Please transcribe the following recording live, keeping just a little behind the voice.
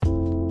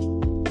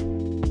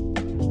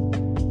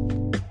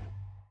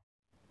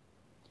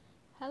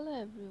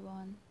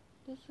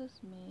This is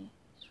me,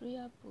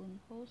 Shriya Poon,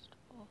 host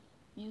of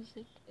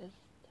Music is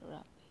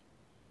Therapy.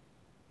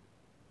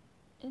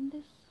 In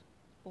this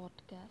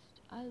podcast,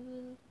 I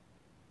will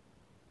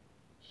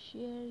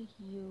share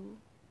you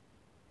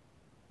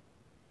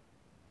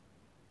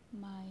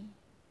my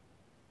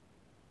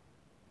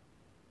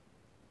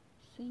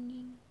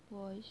singing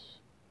voice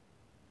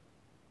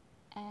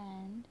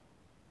and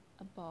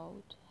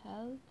about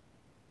health,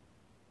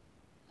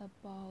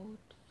 about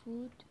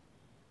food,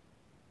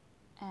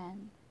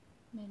 and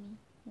many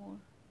more.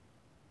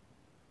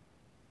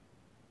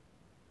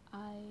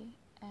 I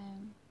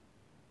am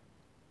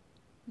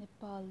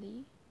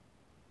Nepali,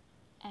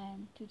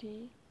 and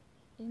today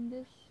in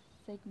this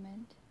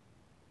segment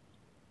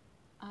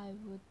I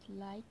would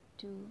like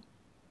to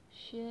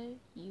share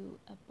you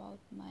about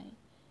my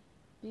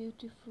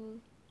beautiful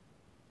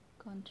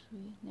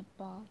country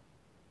Nepal.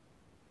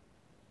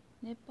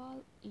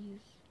 Nepal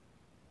is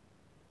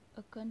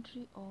a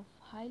country of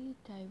highly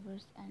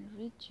diverse and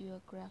rich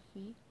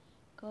geography,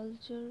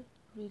 culture,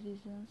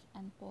 religions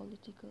and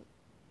political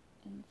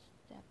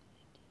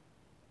instability.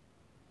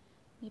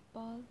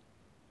 Nepal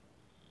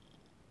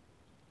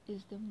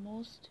is the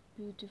most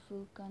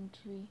beautiful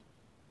country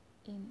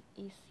in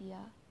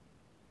Asia,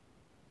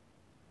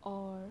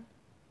 or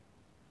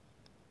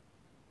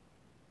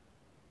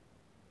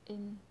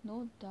in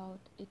no doubt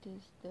it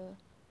is the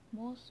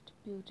most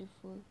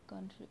beautiful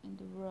country in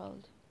the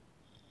world.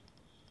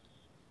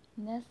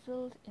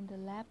 Nestled in the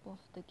lap of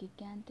the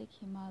gigantic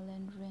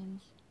Himalayan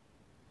range,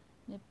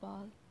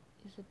 Nepal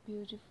is a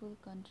beautiful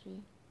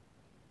country.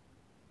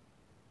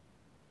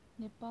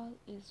 Nepal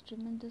is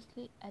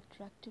tremendously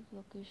attractive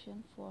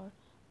location for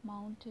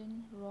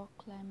mountain rock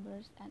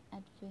climbers and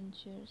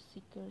adventure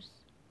seekers.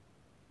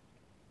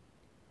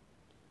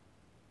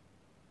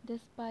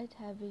 Despite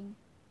having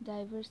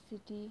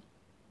diversity,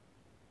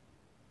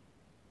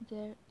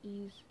 there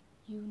is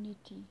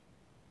unity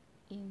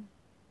in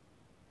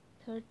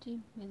 30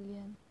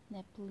 million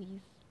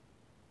Nepalese.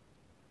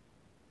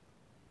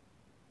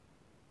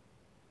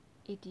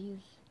 It is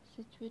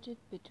situated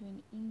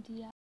between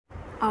India.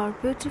 Our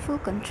beautiful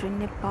country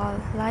Nepal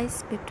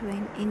lies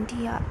between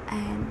India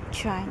and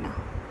China.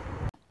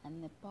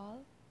 And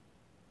Nepal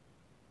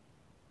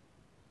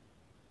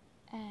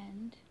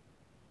and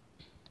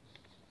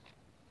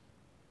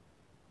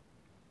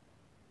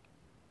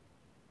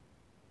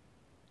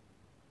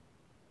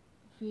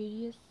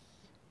various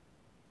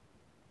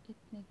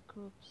ethnic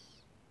groups.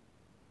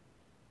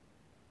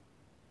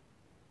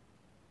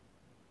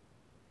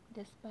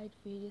 Despite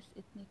various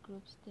ethnic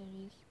groups, there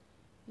is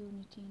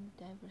unity in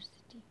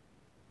diversity.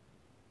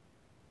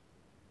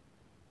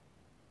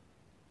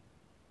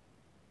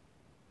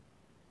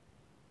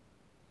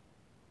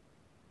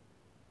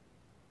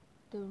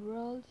 The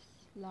world's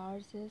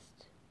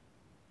largest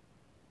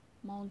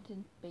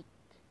mountain peak,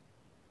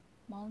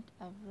 Mount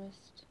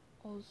Everest,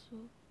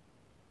 also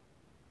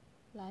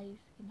lies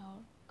in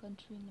our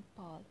country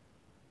Nepal.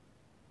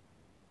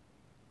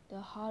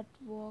 The hard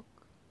work,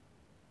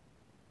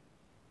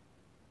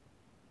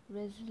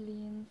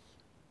 resilience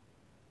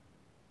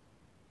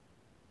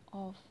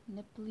of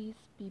Nepalese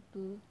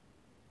people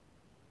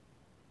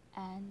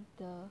and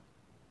the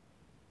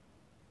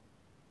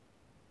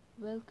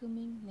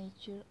welcoming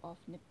nature of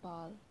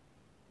Nepal,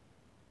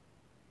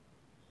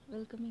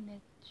 welcoming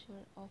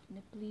nature of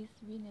Nepalese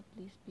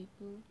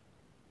people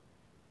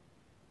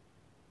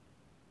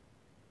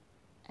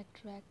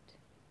attract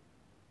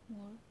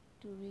more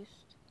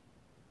tourists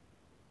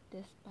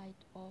despite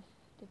of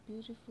the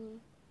beautiful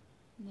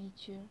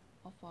nature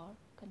of our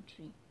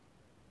country.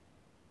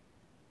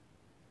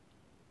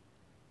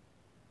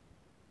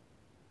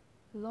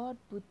 Lord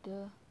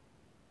Buddha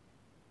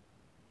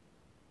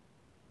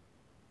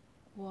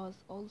was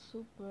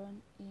also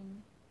born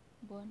in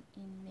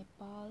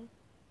Nepal,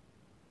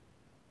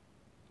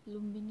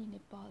 Lumbini,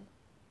 Nepal.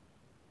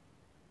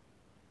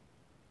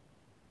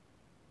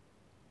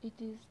 It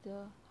is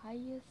the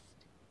highest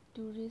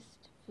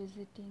tourist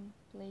visiting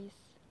place.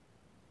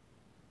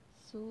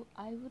 So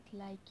I would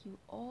like you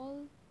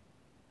all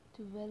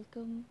to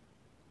welcome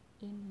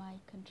in my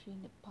country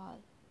Nepal.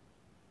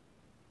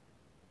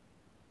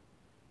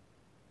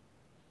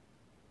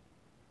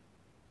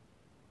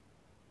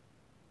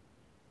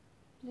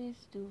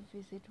 Please do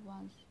visit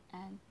once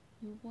and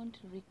you won't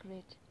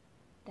regret.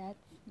 That's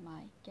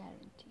my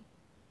guarantee.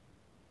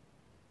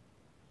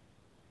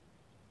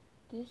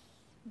 This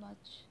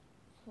much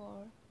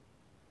for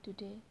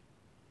today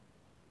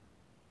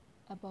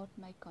about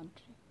my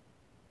country.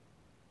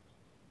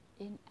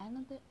 In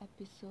another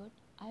episode,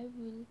 I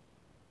will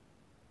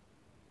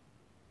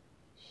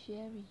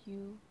share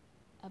you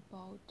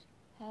about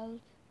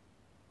health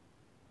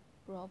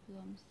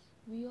problems.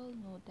 We all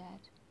know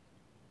that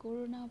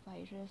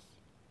coronavirus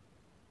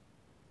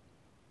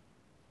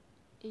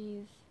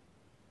is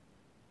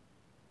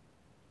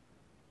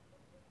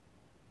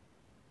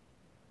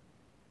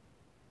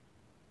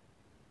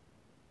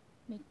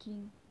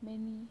making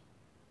many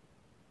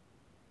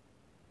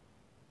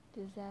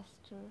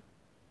disaster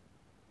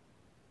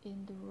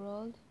in the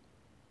world,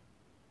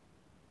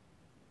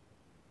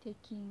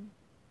 taking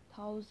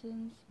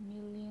thousands,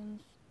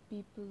 millions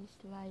people's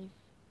life.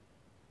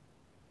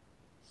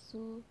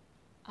 So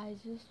I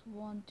just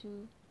want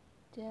to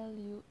tell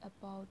you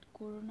about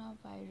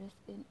coronavirus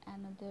in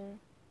another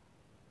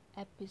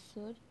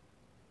episode.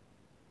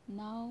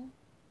 Now,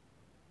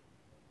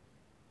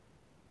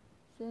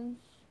 since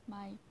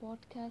my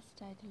podcast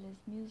title is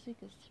Music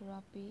is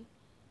Therapy,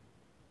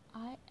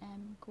 I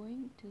am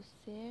going to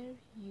share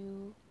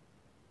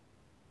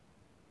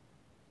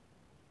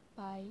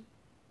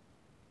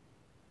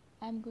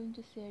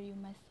you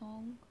my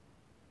song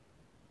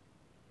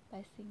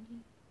by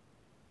singing.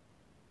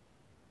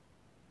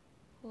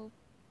 Hope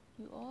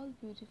you all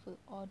beautiful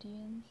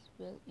audience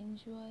will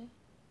enjoy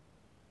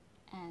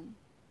and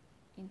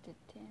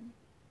entertain.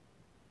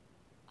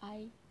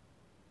 I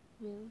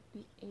will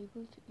be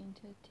able to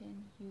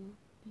entertain you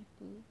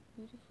people,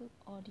 beautiful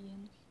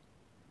audience,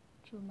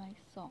 through my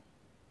song.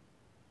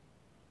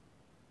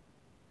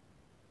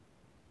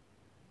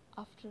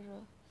 After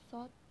a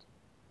short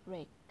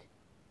break.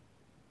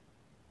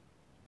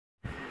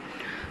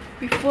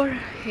 Before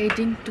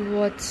heading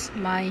towards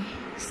my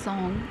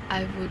song,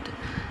 I would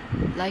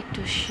like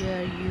to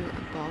share you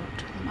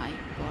about my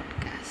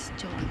podcast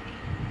journey.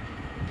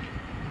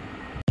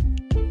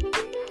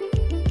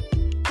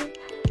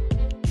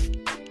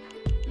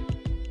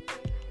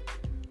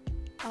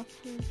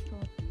 After a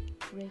short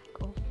break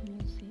of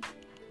music,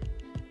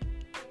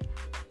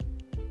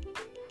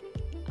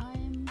 I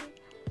am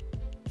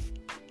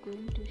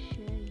going to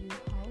share you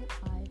how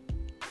I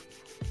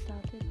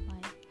started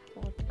my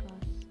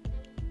podcast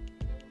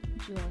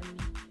journey.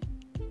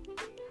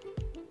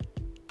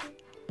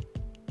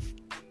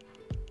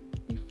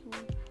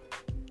 Before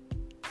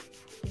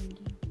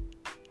singing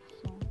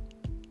song,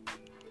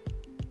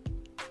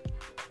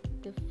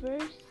 the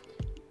first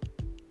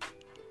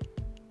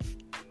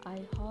I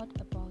heard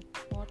about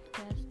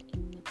podcast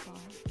in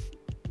Nepal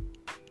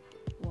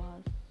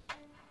was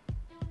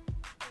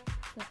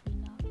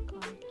Sabina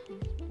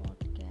Karki's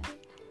podcast,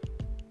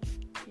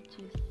 which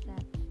is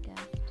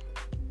Satscast,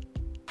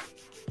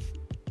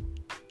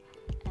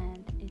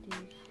 and it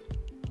is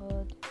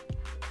heard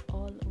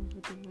all over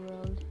the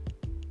world,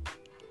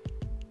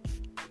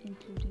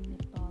 including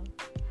Nepal.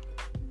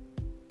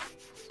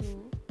 So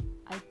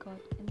I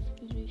got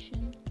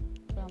inspiration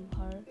from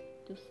her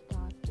to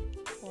start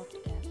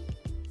podcast.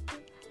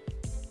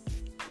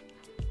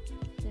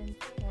 Since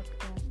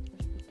podcast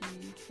is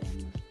becoming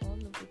famous all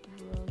over the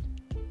world,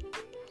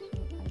 so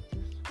I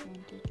just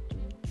wanted to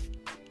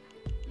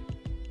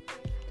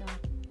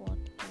start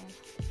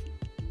podcast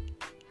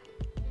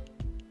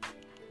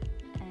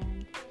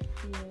and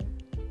share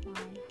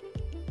my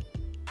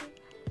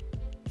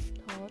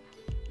thoughts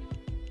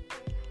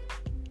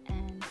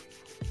and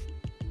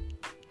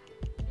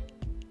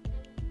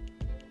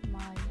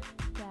my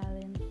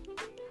talents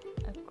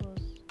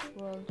across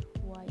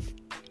worldwide.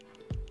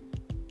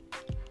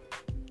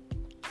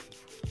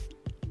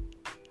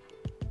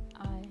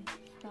 I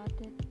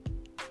started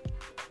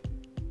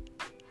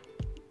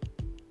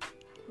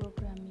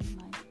programming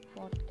my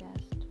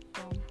podcast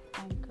from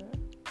Anchor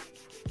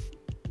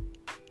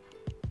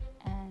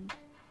and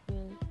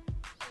will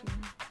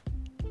soon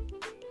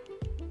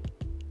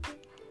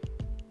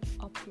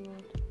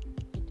upload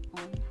it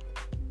on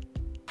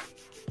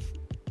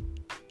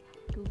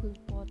Google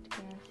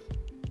Podcast,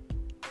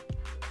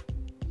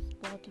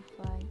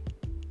 Spotify,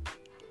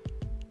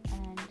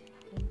 and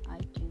in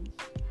iTunes.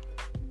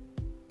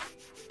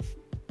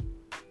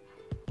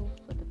 Hope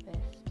for the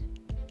best.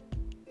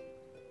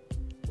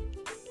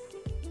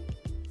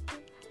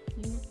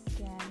 You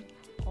can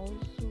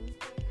also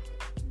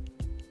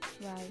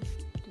try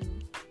to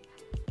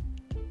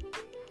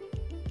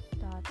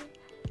start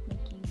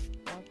making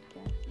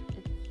podcasts.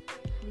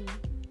 It's free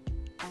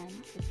and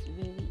it's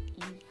very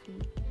easy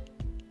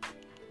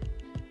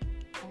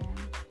and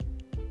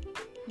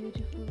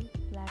beautiful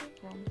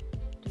platform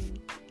to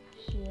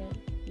share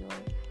your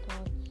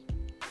thoughts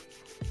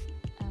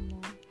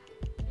among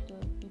the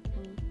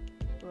people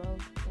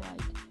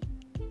worldwide.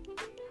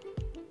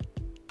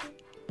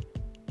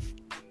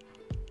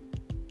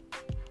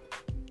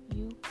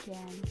 You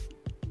can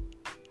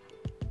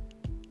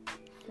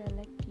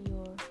select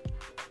your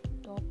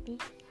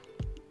topics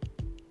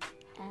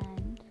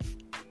and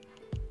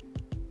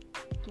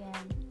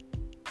can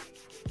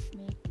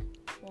make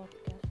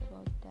podcast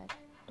about that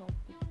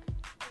topic.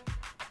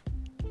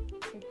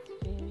 It's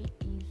very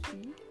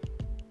easy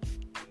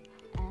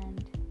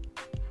and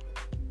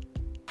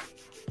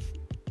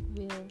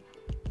will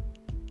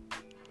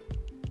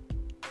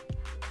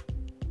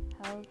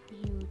help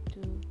you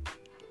to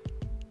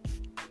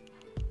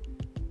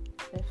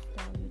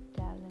bestow your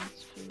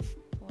talents through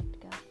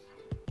podcast.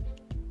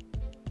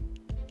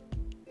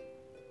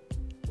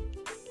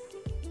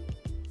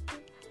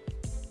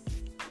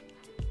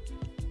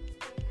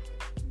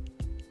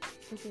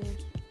 It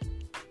is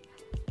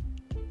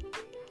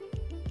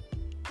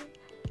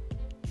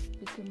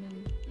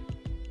becoming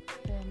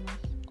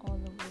famous all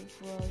over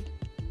the world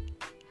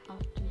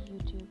after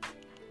YouTube.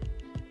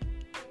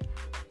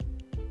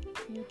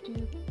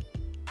 YouTube,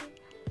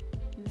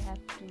 you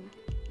have to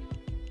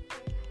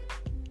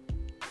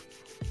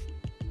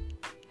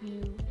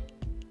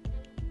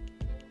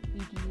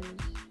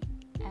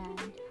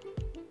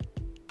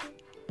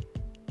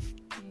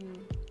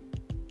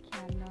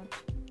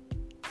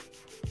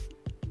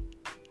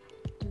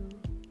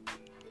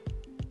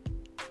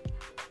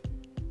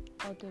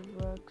other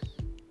works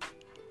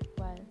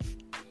while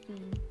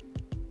seeing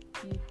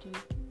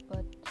YouTube,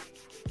 but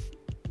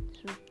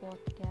through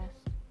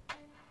podcast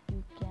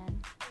you can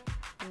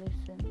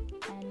listen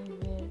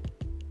anywhere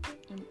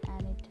in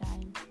any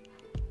time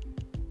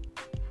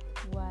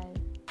while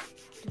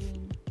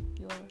doing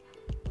your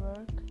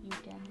work. You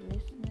can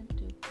listen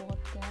to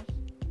podcast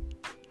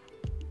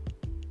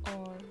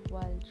or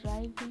while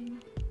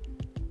driving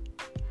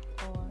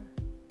or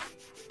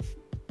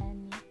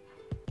any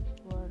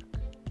work.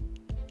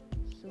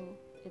 So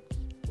it's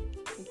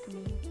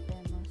becoming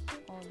famous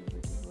all over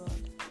the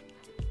world,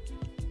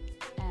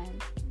 and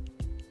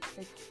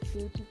it's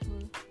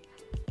beautiful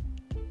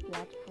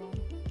platform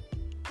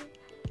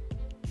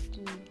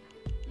to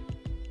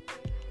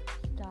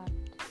start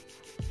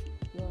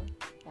your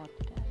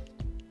podcast.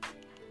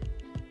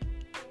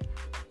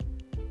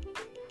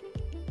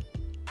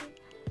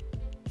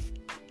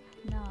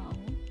 Now,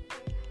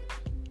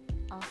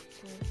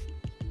 after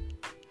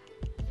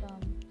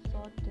some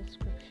short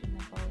description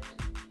about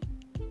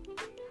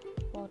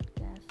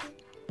podcast,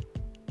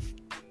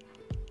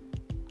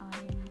 I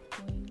am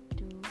going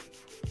to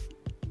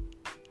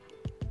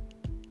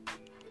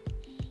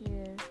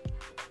share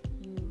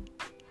you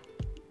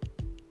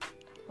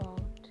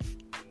about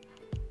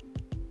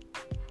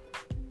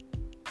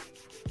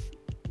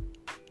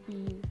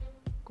Beer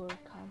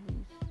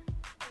Gorkhalis,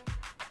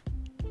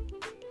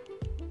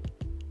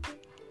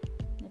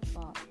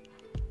 Nepal.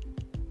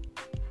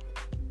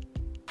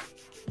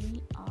 We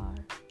are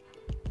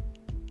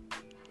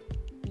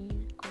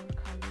Beer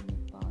Gorkhali,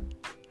 Nepal.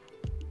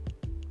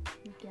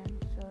 You can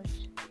search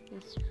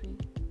history,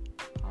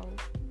 how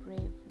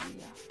brave we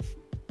are.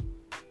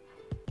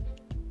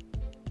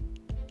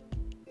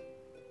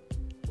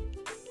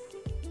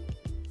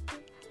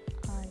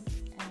 I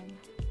am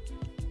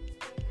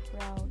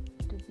proud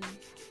to be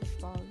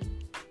Nepali.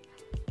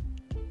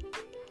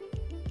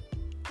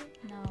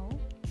 Now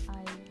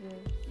I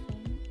will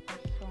sing a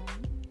song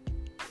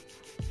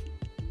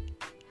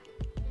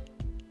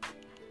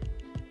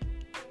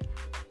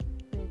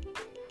with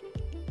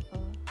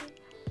a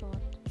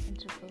short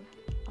interval.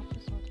 After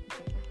short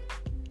interval.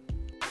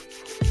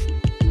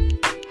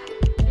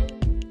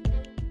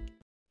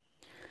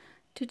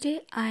 Today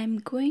I am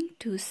going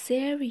to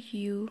share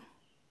you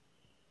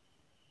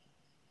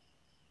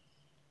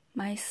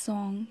my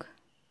song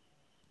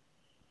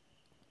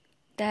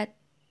that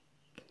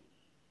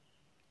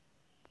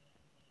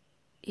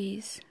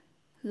is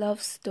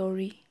Love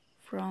Story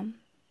from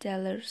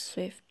Taylor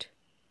Swift,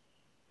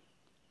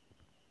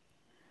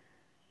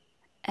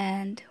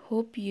 and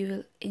hope you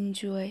will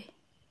enjoy.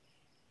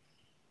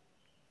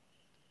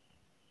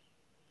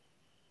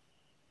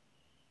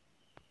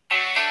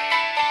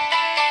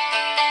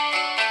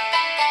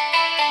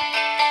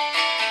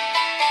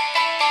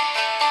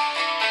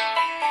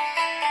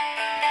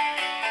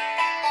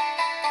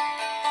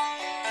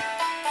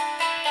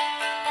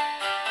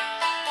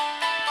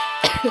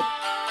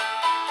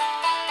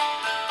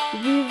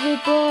 We were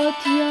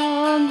both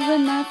young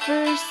when I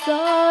first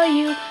saw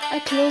you. I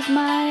closed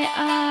my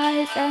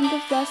eyes and the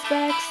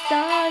flashback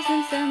stars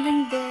and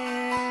standing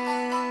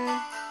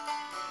there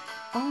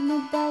on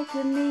the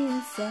balcony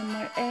in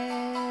summer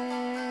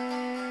air.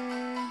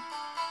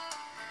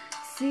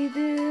 See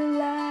the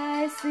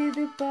lights, see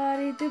the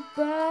party, the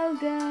ball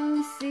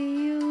down.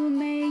 See you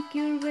make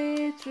your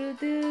way through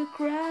the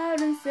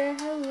crowd and say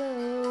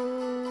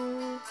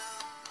hello.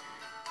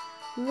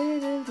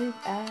 Little did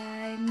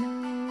I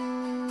know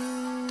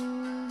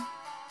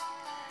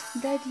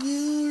that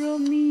you,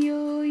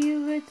 Romeo,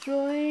 you were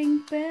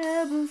throwing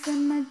pebbles,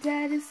 and my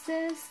daddy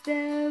says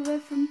stay away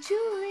from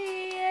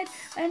Juliet.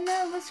 And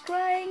I was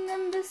crying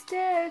on the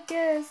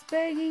staircase,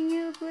 begging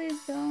you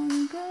please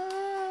don't go.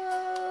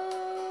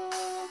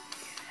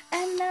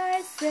 And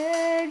I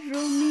said,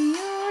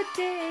 Romeo,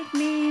 take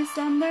me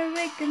somewhere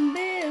we can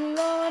be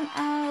alone.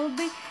 I'll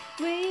be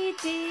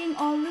waiting,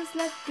 all that's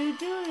left to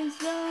do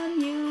is run.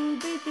 You'll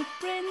be the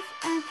prince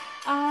and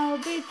I'll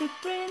be the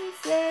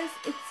princess.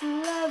 It's a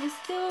love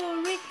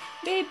story,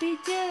 baby,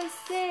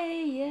 just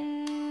say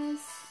yes.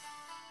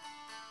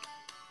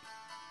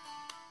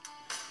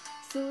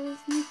 So as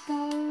we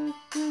go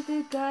to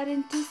the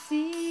garden to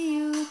see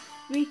you,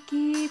 we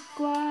keep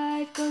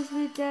quiet cause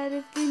we're dead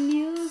if we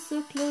knew.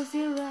 So close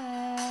your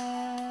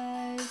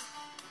eyes,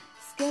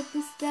 skip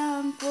this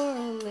down for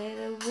a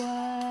little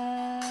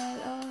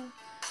while.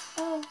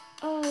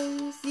 Oh,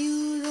 it's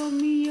you,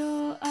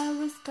 Romeo, I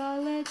was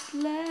scarlet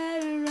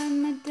letter,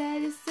 and my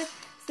daddy said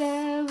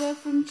stay away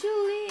from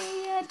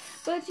Juliet.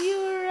 But you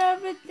were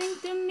everything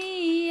to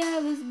me, I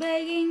was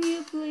begging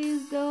you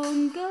please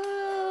don't go.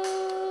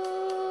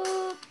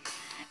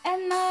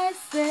 And I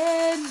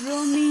said,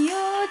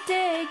 Romeo,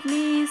 take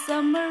me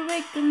somewhere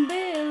we can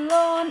be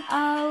alone.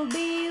 I'll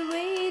be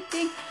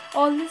waiting,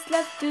 all that's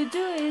left to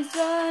do is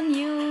run.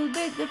 You'll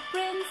be the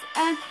prince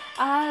and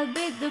I'll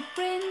be the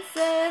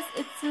princess.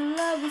 It's a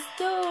love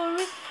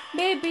story,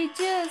 baby,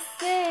 just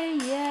say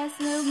yes.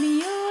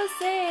 Romeo,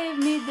 save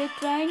me, they're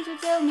trying to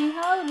tell me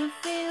how to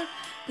feel.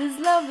 This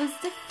love is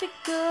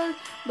difficult,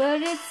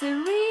 but it's a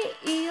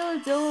real.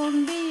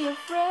 Don't be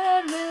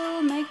afraid,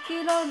 we'll make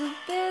it out of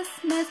this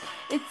mess.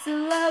 It's a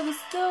love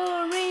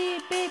story,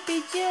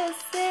 baby,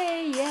 just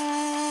say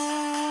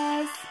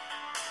yes.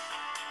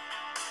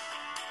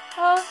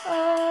 Oh, oh,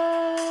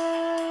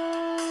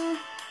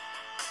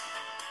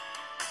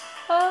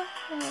 oh,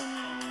 oh.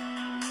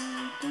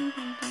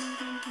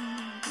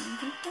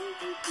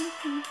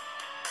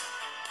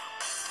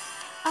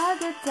 I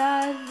got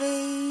tired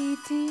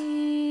waiting,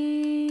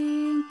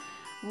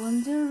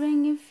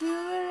 wondering if you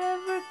were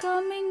ever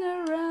coming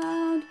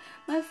around.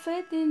 My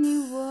faith in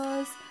you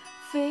was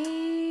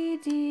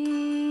fading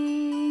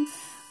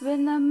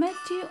when I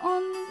met you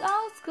on the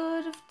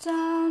outskirts of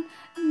town,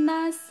 and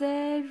I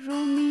said,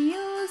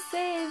 Romeo,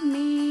 save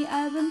me.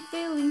 I've been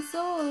feeling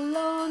so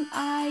alone.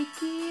 I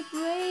keep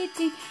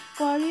waiting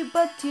for you,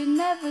 but you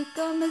never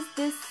come. Is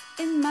this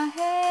in my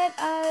head?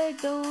 I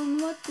don't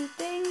know what to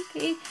think.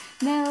 He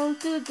knelt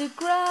to the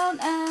ground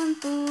and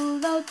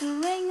pulled out the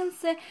ring and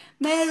said,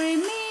 marry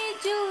me,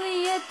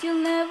 Juliet,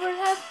 you'll never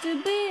have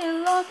to be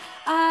alone.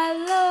 I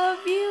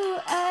love you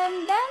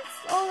and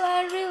that's all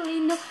I really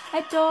know.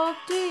 I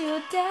talked to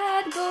your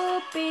dad,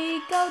 go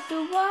pick out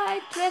the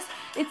white dress.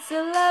 It's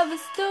a love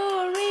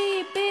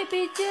story,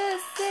 baby,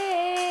 just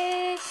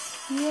say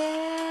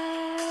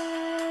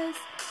yes.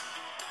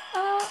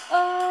 Oh,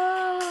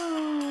 oh,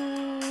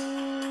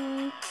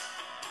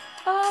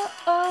 oh,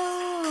 oh.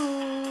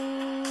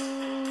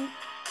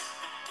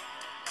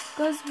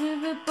 'Cause we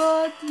were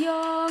both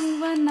young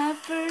when I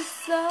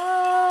first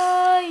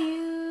saw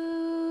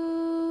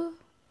you.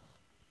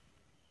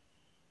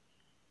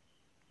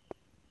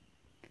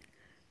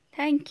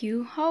 Thank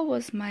you. How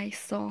was my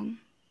song?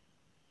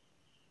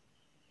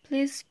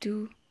 Please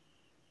do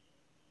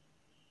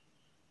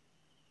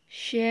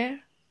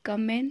share,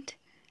 comment,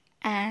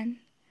 and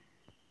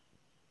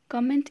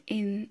comment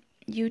in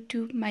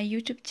YouTube, my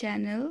YouTube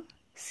channel,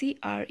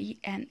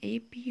 CRENAPUN,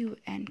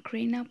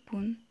 Crena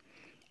Pun,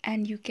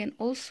 and you can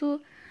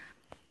also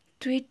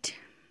tweet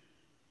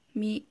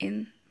me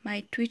in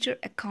my Twitter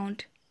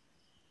account,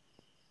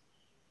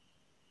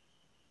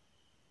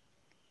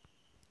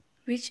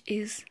 which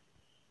is,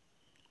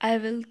 I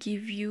will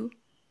give you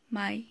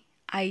my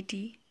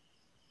ID,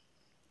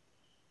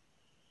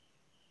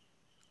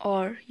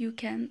 or you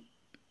can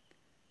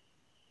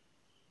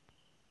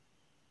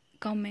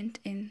comment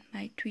in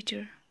my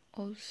Twitter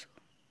also.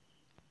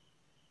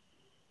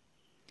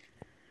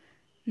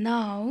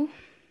 Now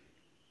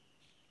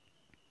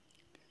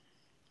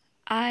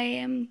I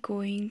am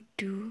going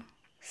to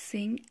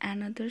sing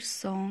another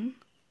song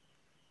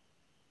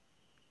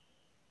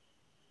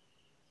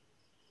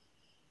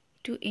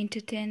to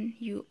entertain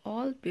you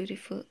all,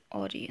 beautiful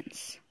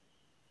audience.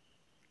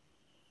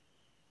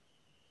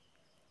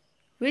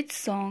 Which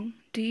song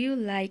do you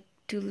like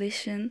to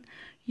listen?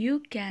 You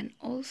can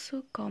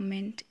also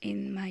comment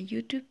in my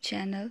YouTube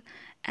channel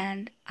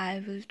and I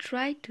will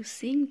try to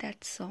sing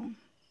that song.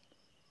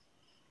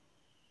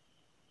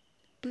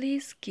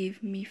 Please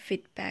give me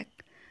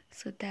feedback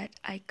so that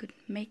I could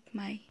make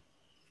my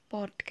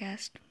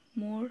podcast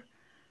more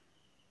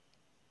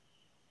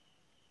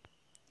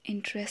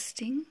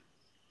interesting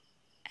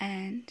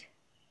and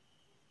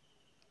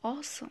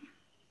awesome.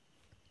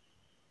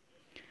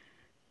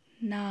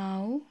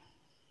 Now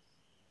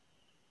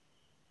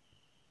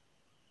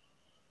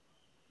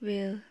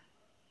we'll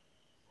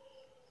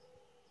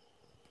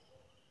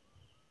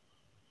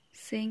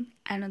sing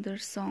another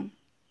song.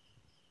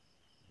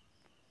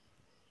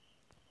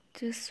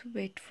 Just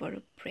wait for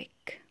a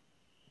break.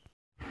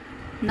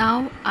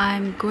 Now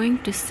I'm going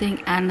to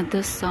sing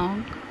another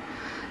song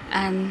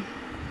and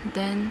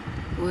then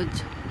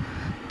would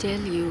tell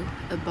you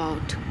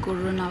about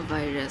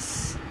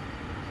coronavirus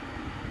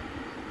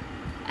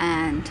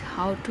and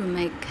how to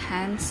make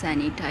hand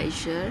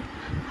sanitizer,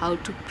 how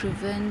to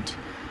prevent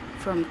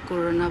from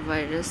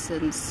coronavirus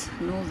since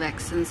no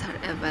vaccines are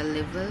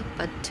available.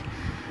 But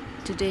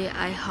today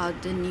I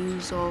heard the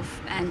news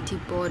of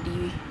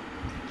antibody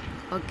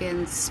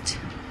against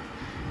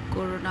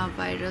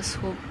coronavirus.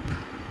 Hope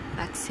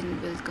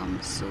vaccine will come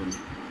soon.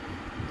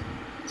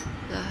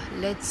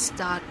 Let's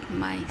start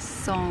my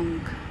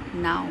song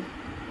now.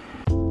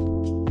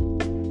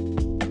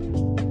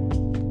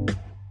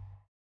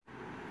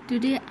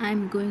 Today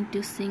I'm going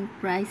to sing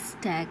Price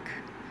Tag.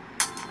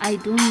 I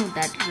don't know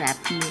that rap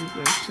male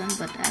version,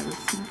 but I will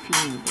sing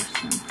female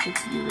version. Hope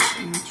you will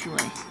enjoy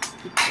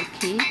it,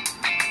 okay?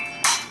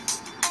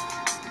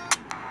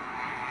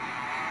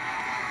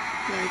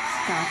 Let's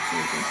start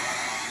with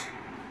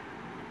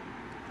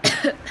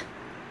it.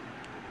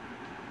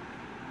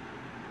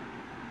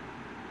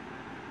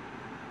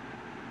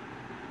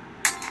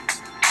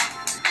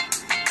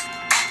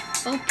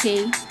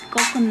 Okay,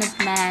 Coconut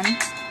Man,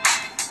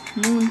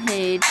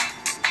 Moonhead,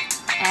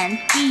 and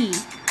P.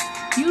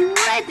 You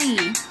ready?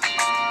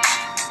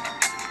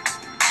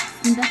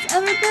 That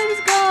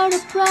everybody's got a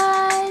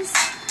prize.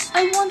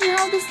 I wonder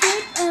how they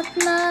sleep at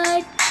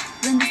night.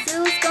 When the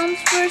sales comes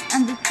first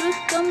and the truth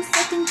comes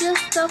second,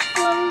 just stop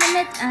for a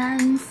minute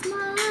and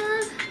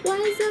smile. Why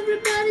is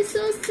everybody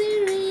so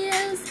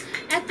serious?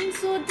 Acting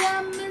so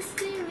damn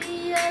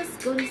mysterious.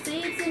 Go to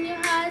states in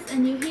your eyes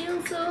and you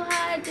heal so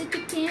high that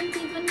you can't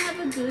even have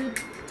a good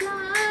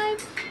time.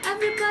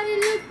 Everybody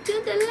look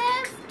to the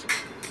left,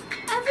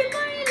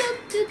 everybody look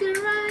to the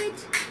right.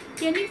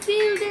 Can you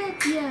feel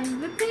that? Yeah,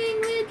 we're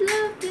playing with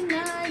love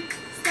tonight.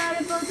 It's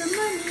not about the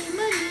money,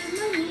 money,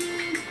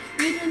 money.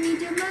 We don't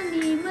need your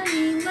money,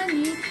 money,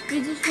 money.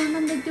 We just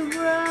wanna make the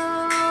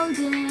world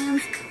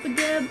dance.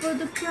 Forget about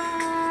the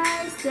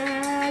price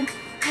tag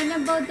and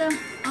about the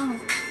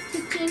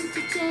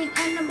cha-ching,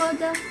 and about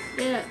the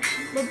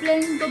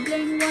bubbling,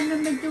 bubbling. Wanna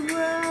make the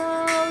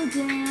world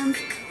dance.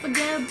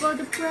 Forget about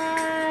the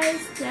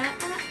price tag.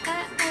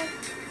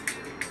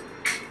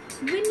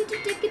 We need to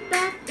take it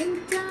back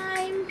in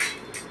time.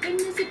 When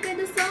music made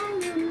a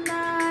song you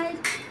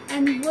liked,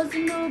 and it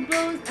wasn't no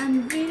bros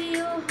and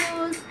video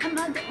hosts. Am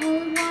I the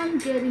only one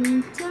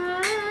getting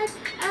tired?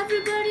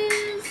 Everybody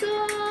is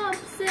so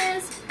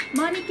obsessed.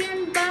 Money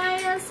can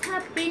buy us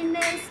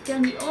happiness.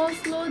 Can we all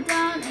slow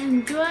down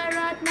and enjoy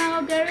right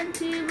now?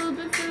 Guarantee we'll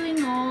be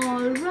feeling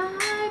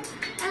alright.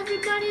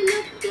 Everybody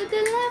look to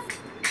the left,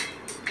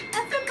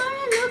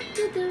 everybody look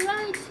to the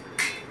right.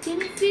 Can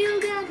you feel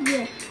that?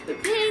 Yeah, we're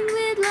playing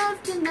with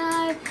love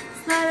tonight.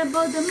 It's not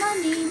about the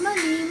money,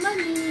 money,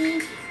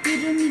 money.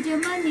 We don't need your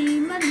money,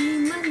 money,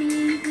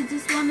 money. We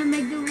just wanna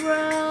make the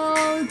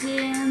world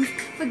dance.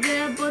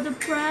 Forget about the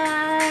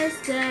price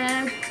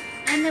tag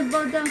and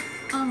about the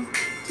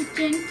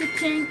cha-ching,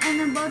 cha-ching,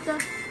 and about the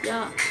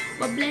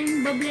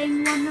bubbling,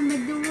 bubbling. Wanna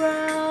make the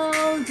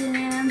world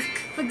dance.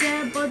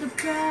 Forget about the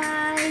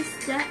price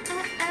tag.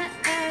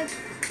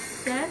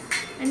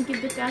 And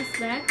give the cash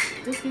back.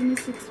 Just give me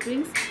 6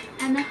 strings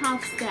and a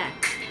half stack.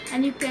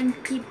 And you can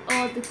keep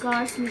all the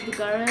cars with the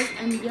garage,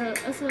 and you'll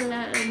also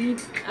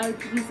need our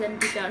keys and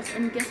guitars.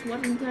 And guess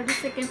what? In 30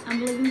 seconds I'm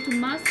leaving to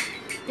Mars.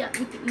 Yeah,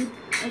 we can eat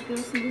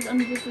this on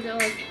this video.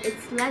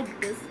 It's like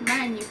this,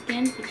 man. You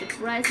can't put a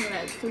price on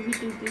that. So we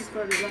do this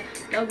for the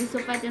love is so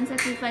fight and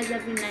sacrifice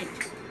every night.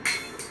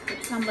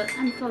 But somebody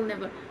and fall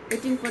never.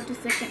 Waiting for 2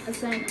 seconds, a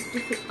sign of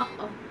defeat.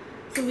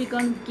 So we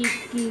gonna give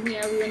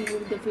everyone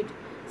will defeat.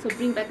 So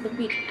bring back the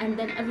beat and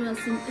then everyone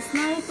sing. It's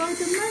not about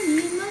the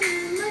money, money,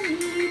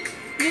 money.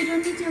 We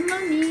don't need your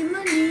money,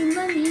 money,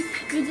 money.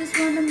 We just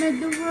wanna make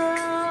the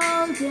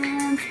world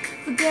dance.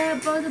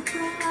 Forget about the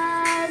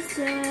price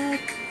tag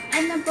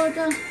and about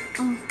the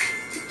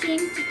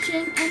cha-ching,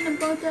 cha-ching, and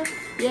about the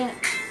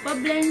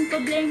bubbling,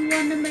 bubbling.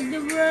 Wanna make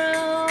the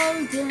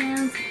world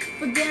dance.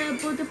 Forget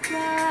about the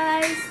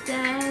price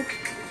tag.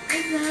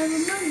 It's not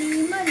money,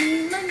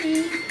 money,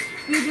 money.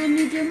 We don't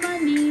need your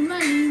money,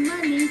 money,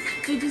 money.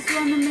 We just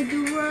wanna make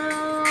the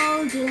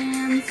world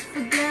dance.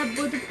 Forget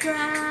about the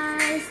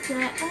price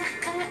tag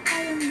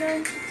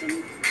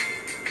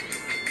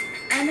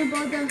and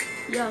about the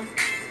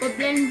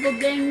bubbling,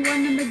 bubbling.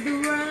 Wanna make the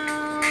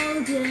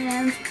world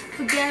dance.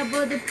 Forget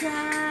about the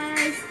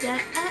price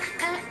tag.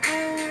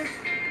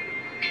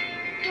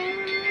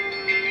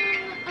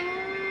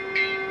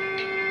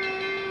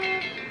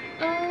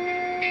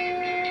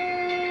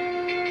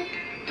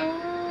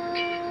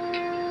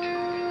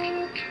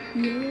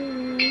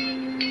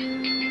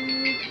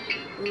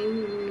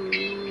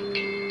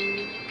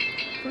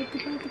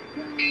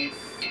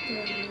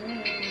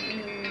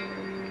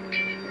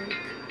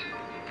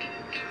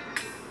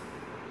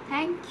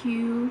 Thank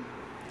you.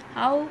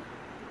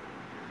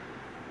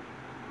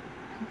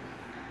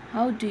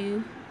 How do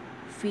you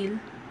feel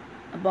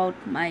about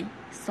my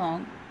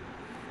song?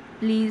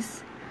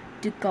 Please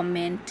do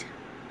comment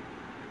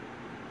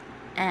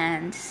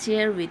and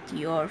share with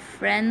your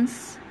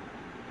friends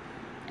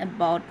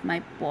about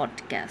my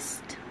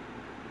podcast.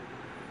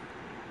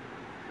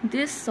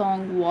 This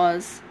song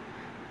was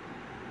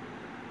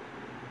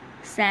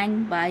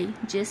sang by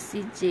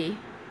Jessie J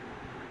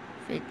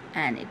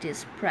and it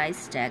is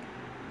price tag.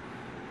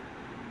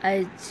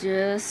 I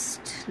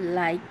just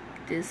like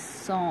this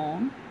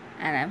song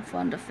and I'm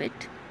fond of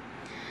it.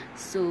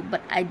 So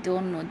but I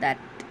don't know that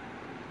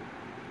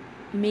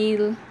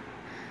male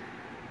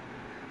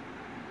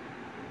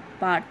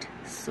part,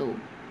 so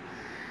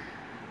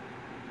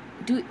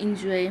do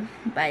enjoy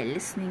by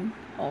listening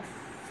of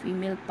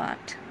female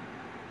part.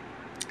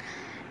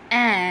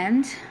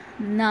 And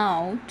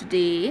now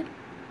today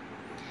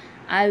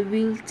I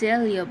will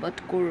tell you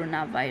about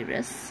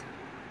coronavirus,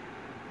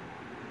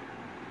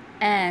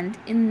 and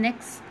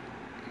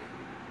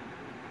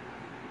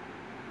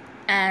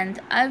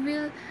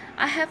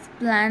I have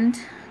planned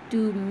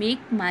to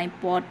make my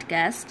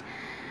podcast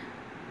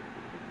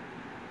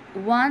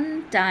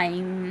one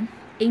time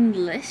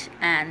English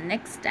and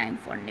next time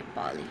for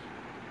Nepali,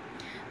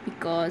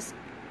 because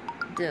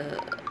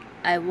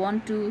I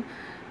want to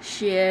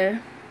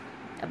share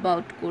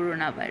about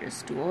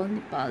coronavirus to all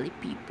Nepali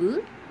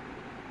people.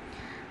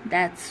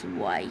 That's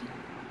why.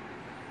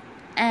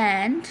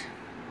 And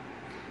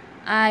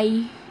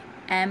I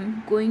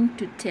am going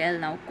to tell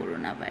now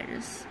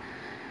coronavirus.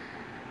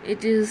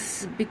 It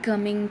is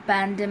becoming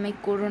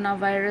pandemic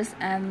coronavirus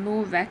and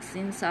no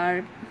vaccines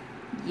are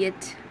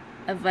yet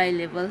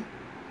available.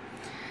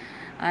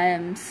 I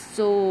am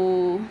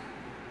so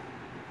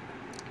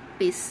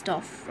pissed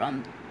off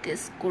from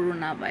this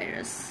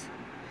coronavirus.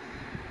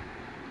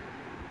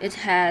 It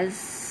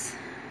has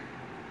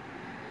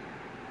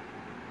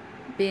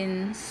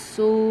been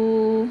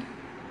so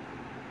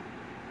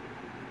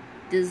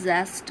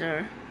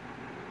disaster,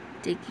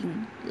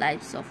 taking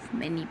lives of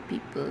many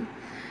people.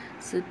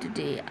 So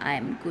today I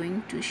am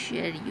going to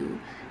share you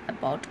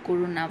about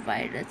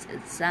coronavirus,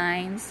 its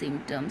signs,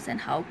 symptoms,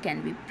 and how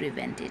can we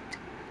prevent it.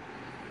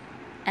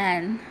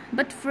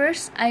 But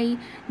first I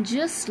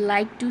just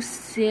like to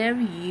share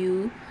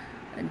you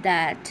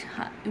that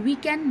we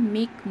can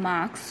make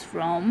masks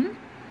from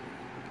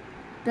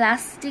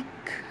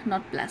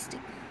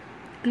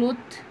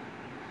cloth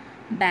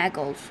bag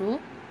also.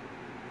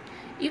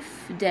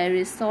 If there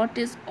is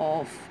shortage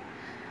of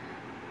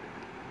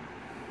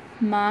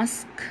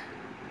mask,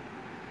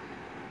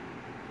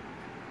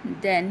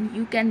 then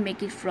you can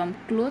make it from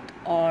cloth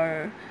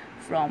or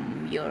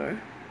from your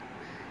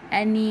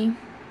any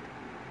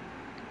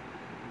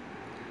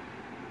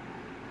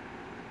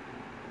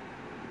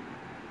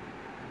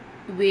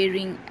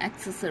wearing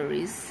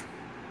accessories.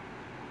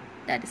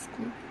 That is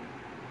cool.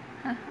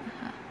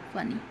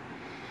 Funny.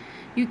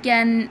 You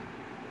can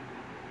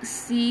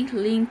see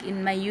link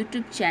in my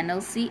YouTube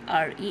channel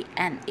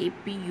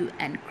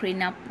CRENAPUN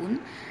Crena,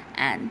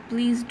 and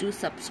please do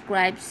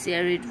subscribe,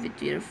 share it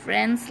with your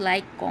friends,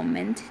 like,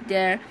 comment.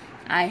 There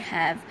I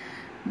have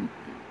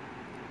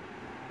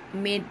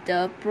made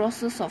the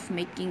process of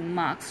making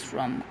masks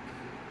from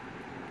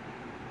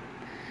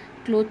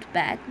cloth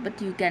bag,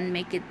 but you can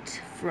make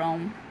it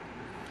from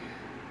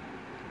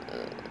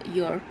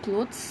your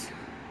clothes,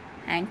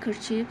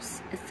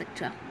 handkerchiefs,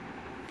 etc.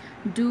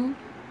 Do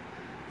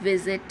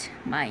visit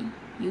my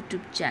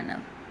YouTube channel.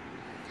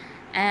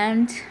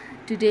 And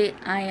today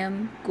I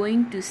am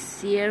going to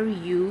share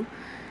you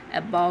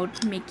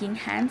about making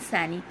hand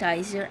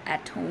sanitizer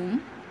at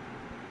home.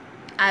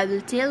 I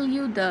will tell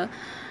you the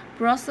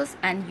process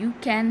and you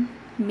can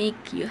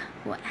make your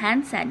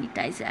hand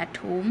sanitizer at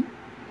home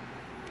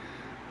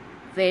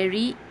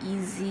very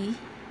easily.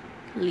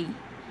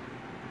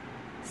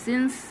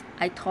 Since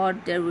I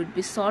thought there would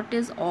be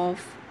shortage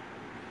of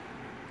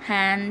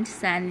hand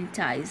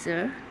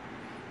sanitizer,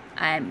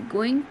 I am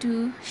going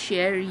to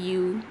share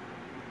you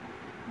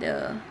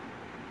the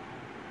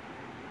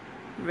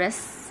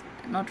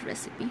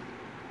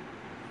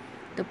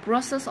the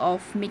process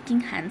of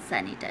making hand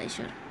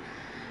sanitizer.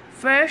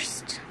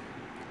 First,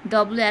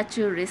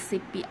 WHO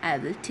recipe I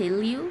will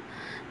tell you,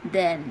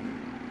 then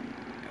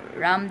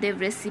Ramdev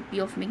recipe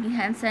of making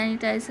hand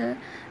sanitizer,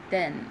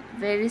 then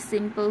very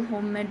simple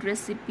homemade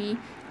recipe.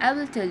 I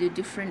will tell you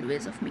different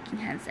ways of making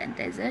hand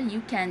sanitizer.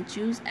 You can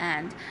choose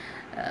and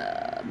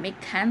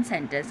make hand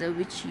sanitizer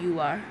which you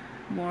are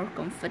more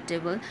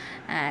comfortable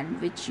and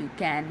which you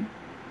can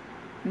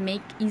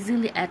make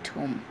easily at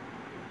home.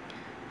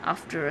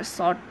 After a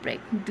short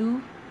break,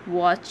 do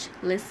watch,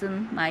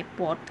 listen my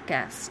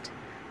podcast.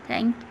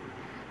 Thank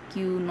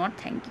you, not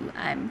thank you.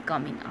 I am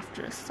coming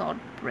after a short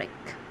break.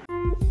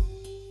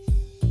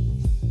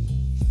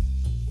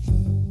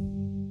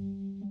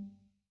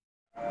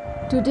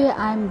 Today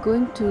I am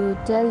going to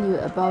tell you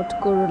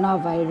about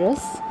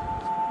coronavirus.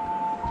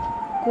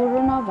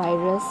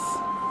 Coronavirus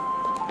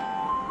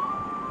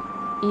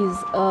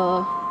is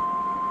a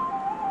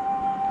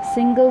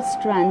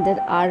single-stranded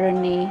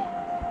RNA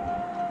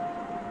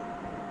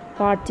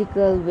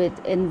particle which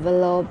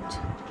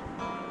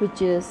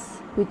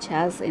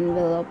has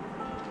enveloped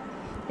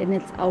in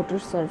its outer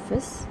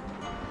surface,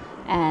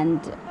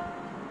 and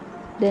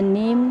the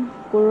name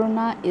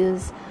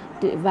coronavirus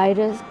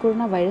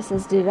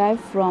is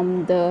derived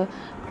from the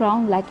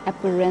crown-like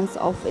appearance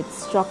of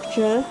its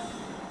structure,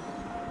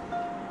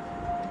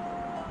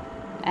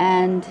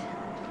 and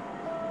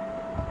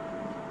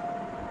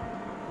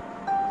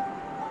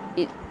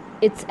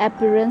its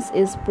appearance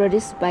is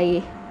produced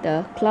by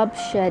the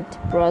club-shaped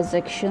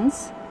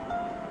projections.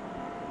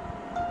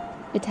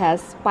 It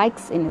has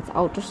spikes in its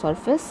outer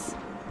surface.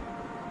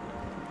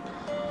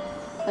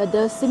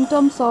 The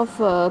symptoms of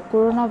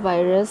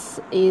coronavirus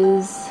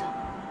is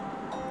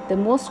the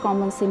most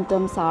common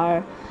symptoms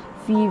are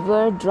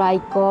fever, dry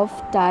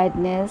cough,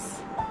 tiredness,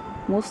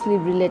 mostly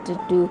related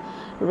to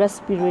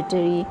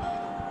respiratory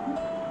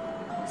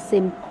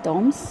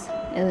symptoms,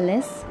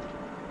 illness,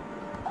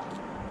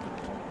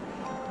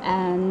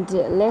 and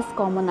less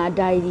common are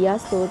diarrhea,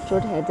 sore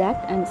throat,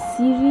 headache, and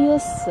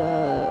serious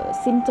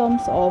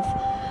symptoms of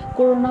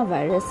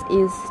coronavirus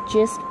is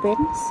chest pain,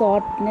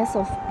 shortness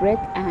of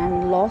breath,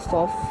 and loss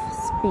of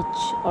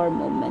speech or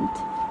movement.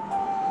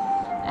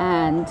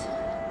 And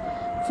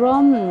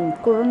from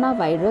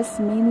coronavirus,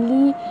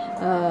 mainly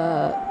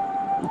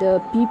the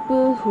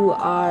people who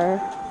are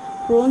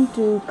prone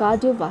to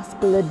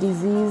cardiovascular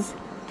disease,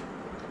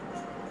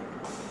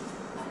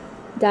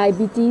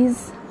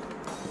 diabetes,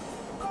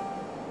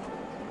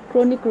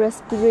 chronic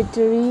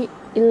respiratory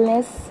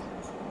illness,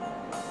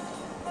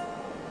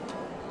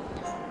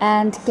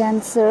 and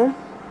cancer.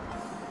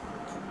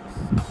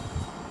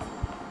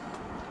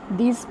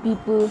 These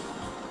people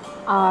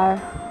are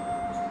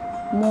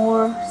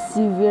more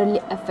severely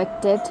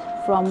affected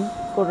from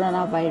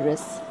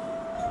coronavirus.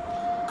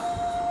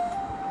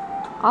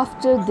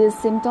 After these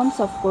symptoms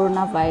of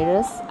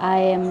coronavirus, I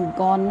am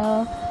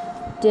gonna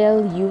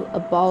tell you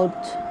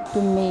about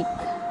to make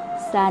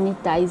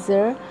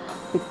sanitizer,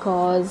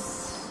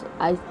 because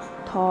I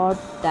thought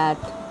that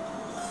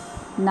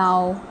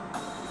now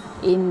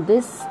in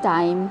this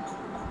time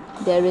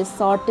there is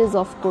shortage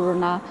of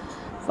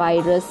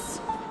coronavirus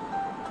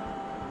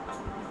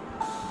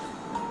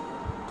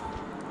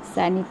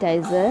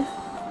sanitizer.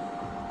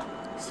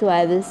 So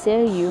I will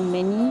share you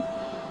many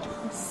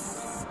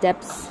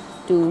steps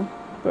to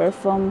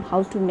perform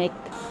how to make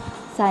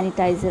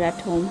sanitizer at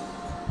home.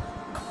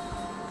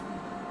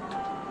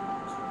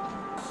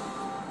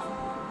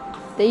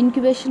 The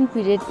incubation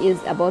period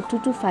is about 2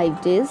 to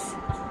 5 days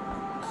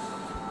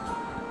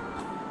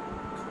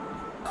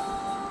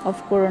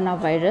of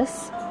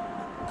coronavirus.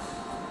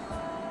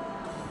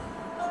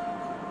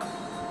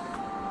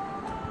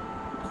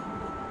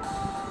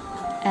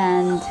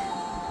 And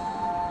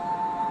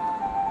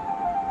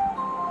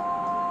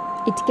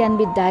it can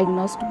be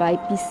diagnosed by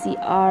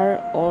PCR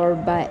or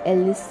by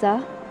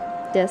ELISA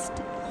test,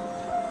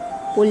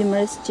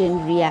 polymerase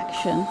chain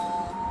reaction,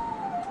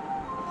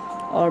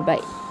 or by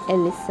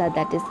ELISA,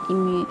 that is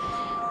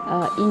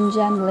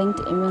enzyme linked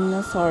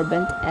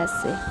immunosorbent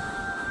assay.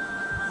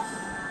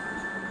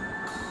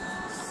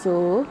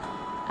 So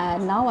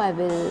now I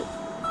will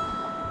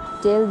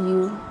tell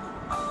you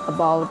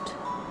about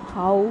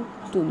how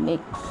to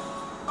make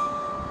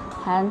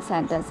hand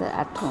sanitizer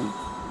at home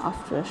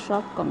after a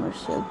short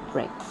commercial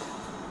break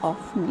of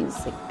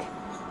music.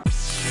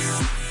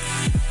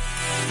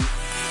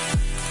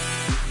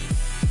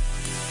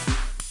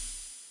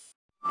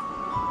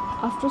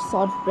 After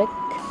short break,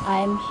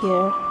 I am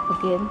here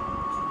again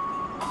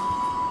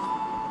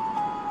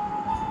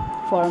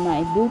for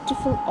my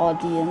beautiful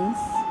audience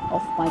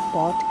of my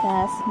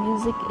podcast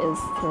Music is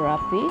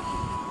Therapy.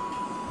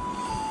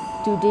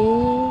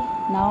 Today,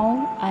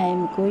 now I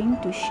am going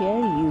to share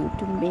you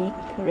to make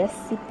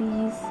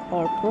recipes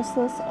or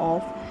process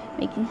of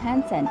making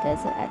hand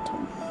sanitizer at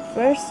home.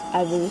 First,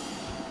 I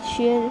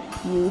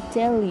will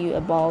tell you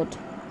about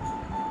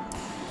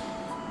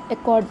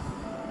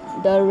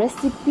the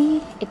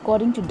recipe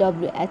according to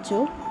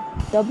WHO.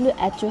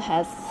 WHO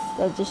has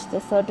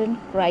suggested certain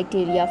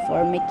criteria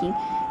for making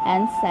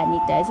hand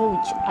sanitizer,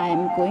 which I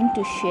am going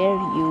to share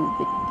you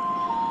with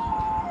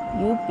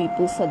you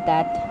people so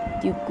that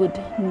you could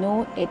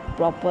know it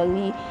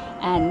properly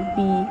and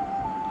be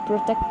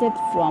protected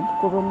from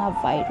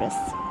coronavirus.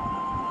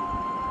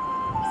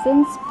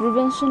 Since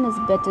prevention is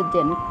better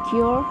than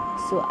cure,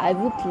 so I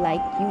would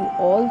like you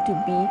all to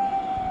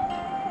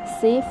be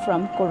safe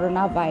from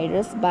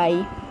coronavirus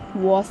by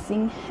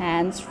washing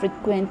hands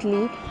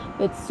frequently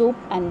with soap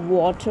and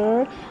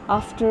water,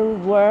 after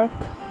work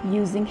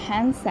using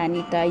hand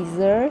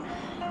sanitizer,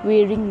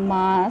 wearing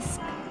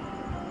mask,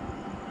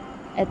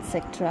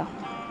 etc.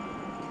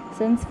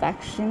 Since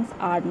vaccines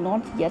are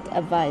not yet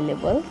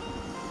available,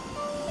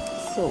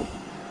 so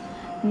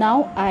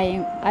now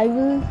I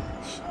will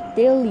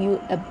tell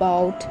you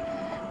about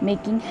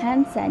making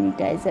hand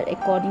sanitizer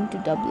according to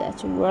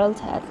WHO, World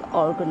Health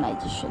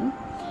Organization.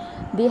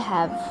 They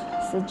have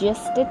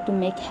suggested to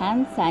make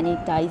hand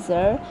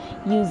sanitizer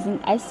using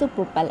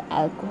isopropyl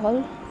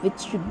alcohol, which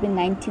should be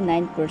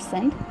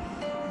 99%,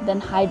 then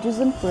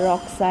hydrogen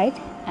peroxide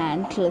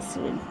and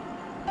glycerin.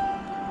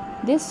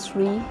 These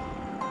three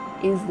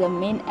is the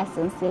main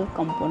essential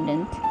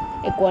component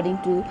according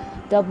to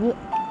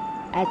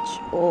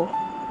WHO,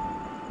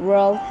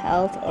 World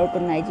Health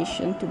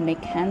Organization, to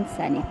make hand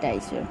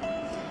sanitizer.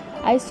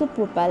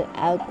 Isopropyl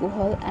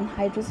alcohol and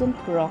hydrogen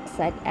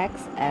peroxide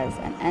acts as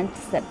an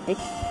antiseptic,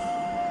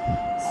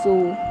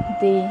 so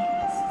they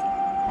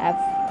have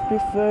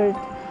preferred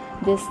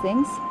these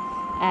things,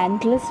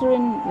 and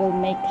glycerin will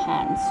make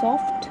hands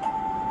soft.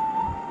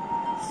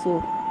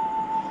 So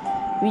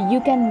you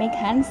can make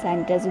hand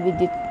sanitizer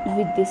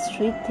with these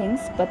three things,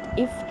 but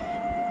if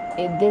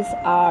these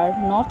are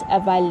not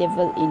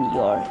available in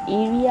your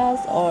areas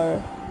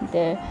or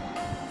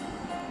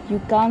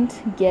you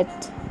can't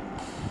get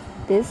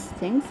these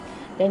things,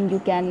 then you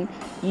can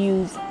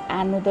use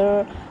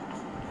another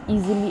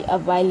easily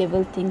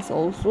available things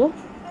also.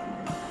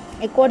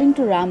 According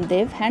to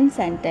Ramdev, hand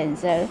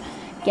sanitizer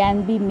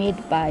can be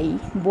made by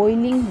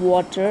boiling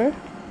water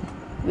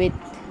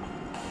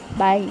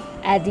by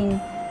adding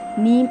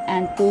neem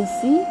and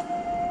tulsi,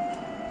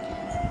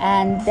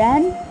 and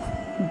then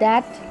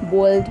that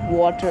boiled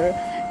water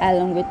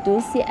along with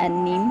tulsi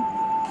and neem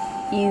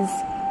is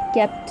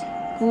kept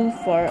cool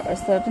for a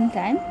certain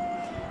time.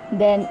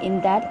 Then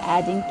in that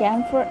adding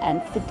camphor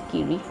and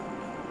fitkiri,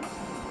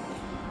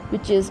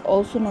 which is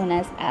also known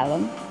as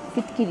alum.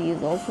 Fitkiri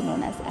is also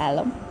known as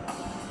alum.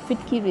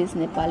 Fitkiri is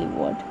Nepali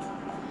word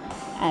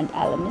and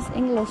alum is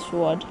English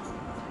word.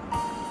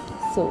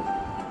 So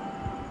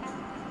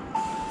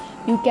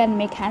you can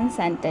make hand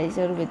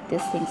sanitizer with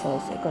these things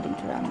also according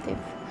to Ramdev.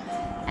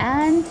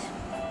 And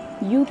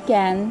you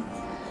can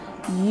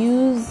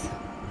use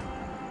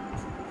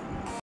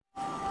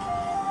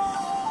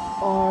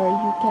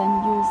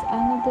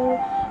another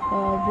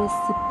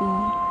recipe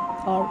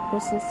or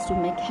process to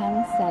make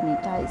hand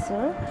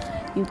sanitizer.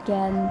 You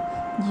can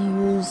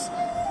use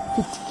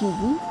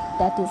fitkiri,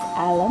 that is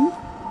alum,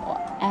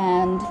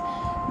 and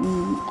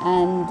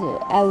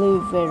aloe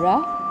vera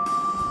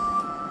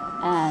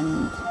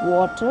and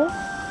water,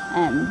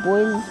 and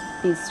boil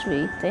these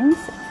three things.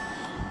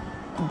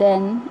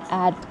 Then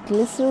add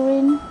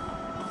glycerin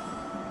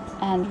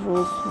and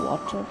rose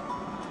water.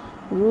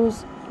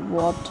 Rose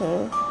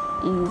water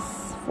is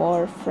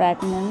for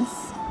fragrance,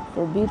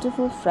 for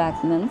beautiful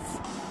fragrance,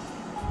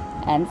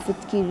 and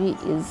fitkiri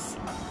is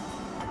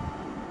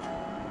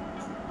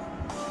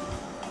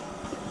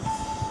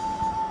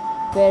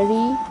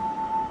very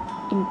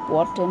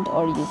important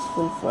or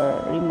useful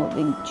for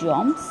removing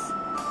germs,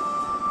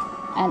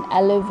 and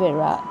aloe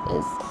vera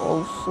is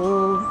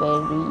also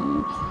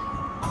very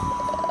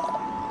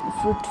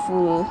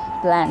fruitful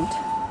plant,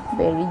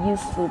 very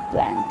useful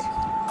plant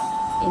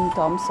in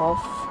terms of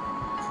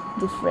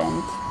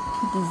different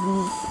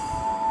disease.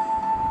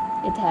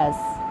 It has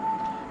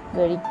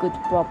very good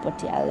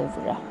property, aloe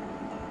vera.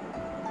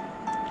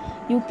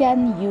 You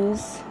can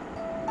use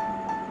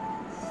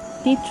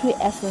tea tree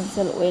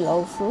essential oil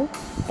also,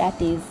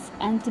 that is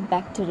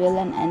antibacterial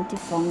and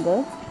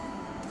antifungal.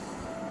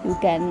 You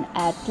can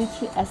add tea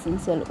tree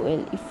essential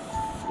oil if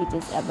it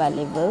is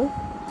available,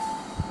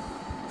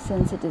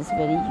 since it is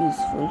very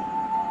useful.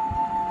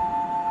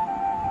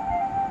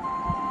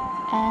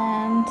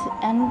 And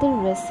another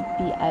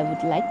recipe I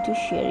would like to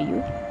share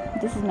you.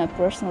 This is my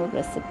personal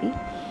recipe.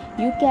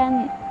 You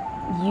can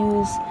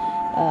use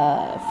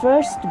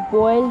first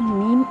boil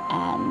neem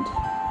and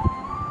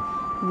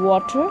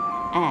water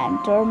and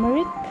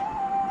turmeric,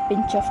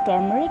 pinch of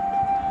turmeric,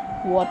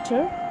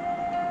 water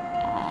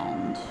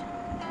and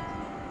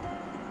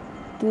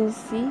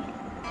tulsi,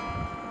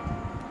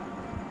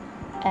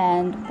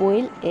 and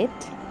boil it.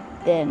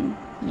 Then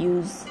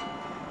use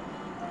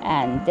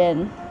and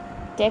then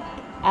take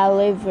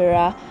aloe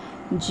vera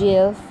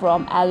gel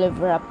from aloe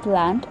vera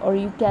plant, or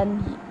you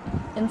can,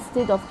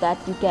 instead of that,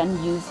 you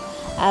can use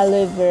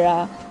aloe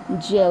vera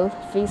gel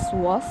face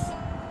wash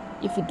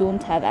if you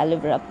don't have aloe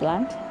vera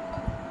plant.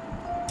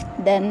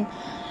 Then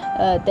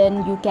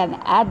you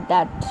can add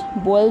that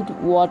boiled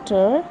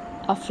water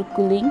after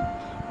cooling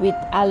with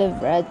aloe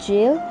vera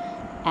gel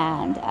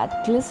and add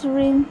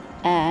glycerin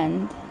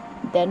and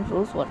then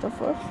rose water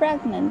for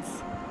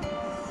fragrance.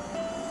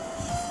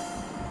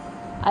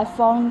 I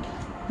found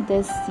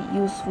this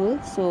useful,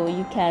 so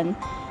you can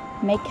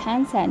make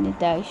hand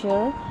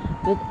sanitizer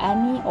with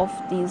any of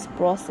these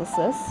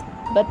processes.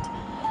 But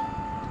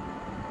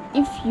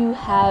if you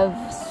have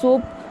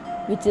soap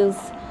which is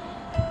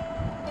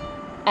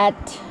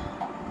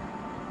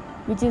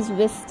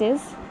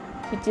wastage,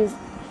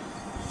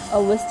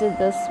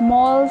 the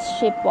small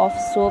shape of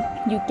soap,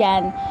 you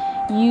can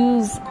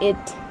use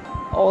it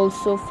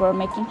also for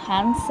making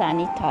hand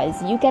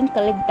sanitizer. You can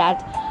collect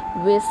that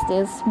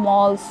wastage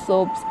small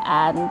soaps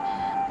and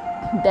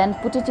then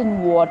put it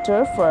in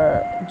water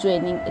for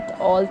joining it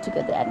all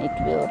together, and it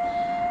will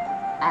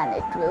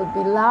be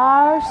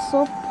large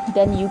soap.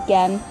 Then you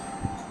can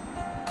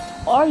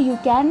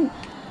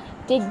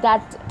take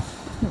that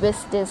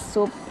wastage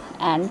soap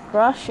and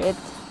crush it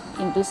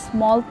into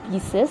small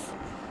pieces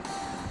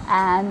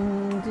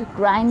and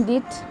grind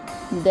it.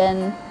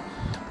 Then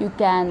you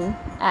can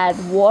add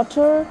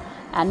water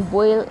and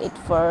boil it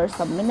for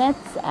some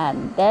minutes,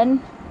 and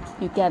then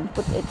you can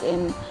put it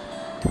in,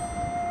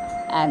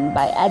 and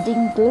by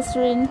adding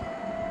glycerin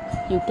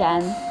you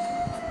can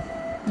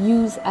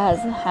use as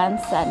a hand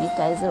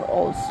sanitizer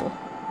also.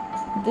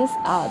 These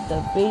are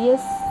the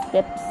various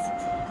steps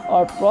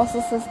or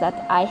processes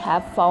that I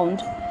have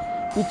found,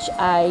 which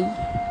I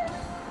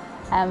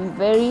am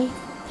very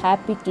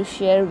happy to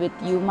share with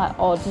you, my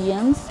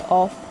audience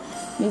of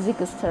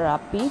music is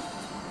therapy,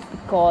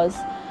 because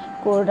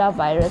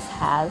coronavirus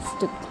has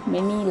took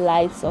many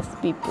lives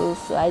of people.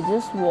 So I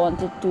just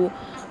wanted to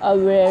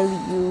aware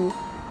you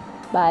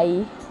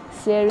by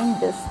sharing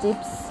these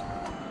tips.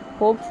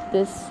 Hope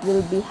this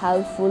will be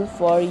helpful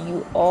for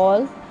you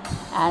all,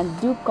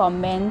 and do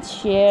comment,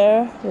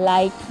 share,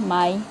 like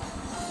my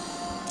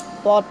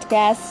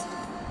podcast,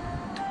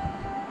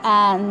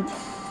 and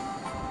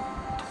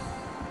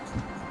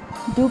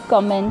do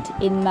comment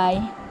in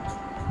my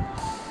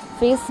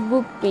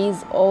Facebook page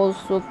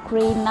also,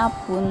 Crena,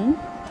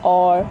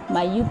 or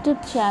my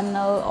YouTube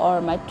channel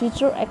or my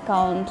Twitter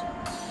account.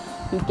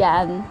 You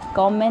can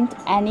comment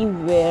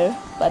anywhere,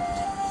 but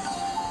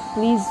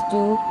please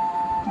do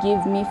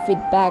give me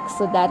feedback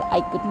so that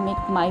I could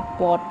make my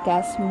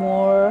podcast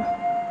more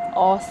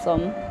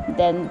awesome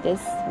than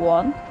this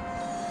one.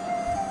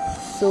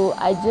 So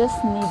I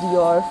just need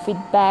your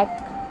feedback,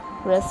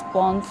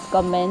 response,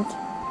 comment.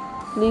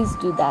 Please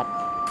do that.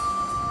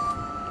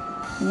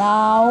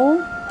 Now,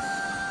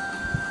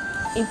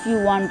 if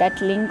you want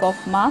that link of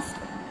mask,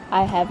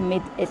 I have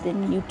made it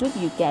in YouTube.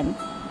 You can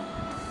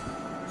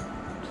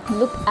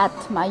look at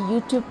my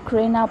YouTube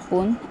Crena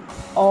pun,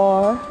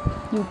 or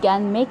you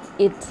can make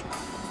it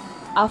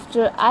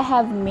after I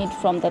have made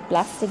from the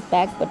plastic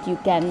bag, but you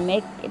can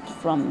make it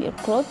from your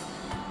clothes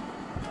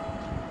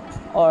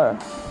or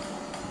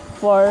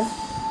for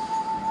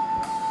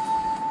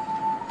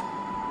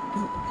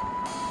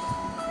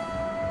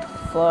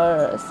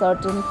a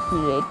certain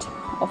period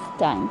of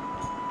time.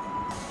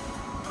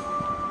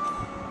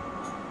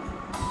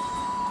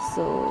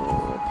 So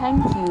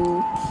thank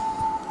you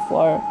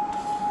for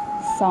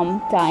some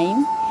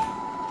time.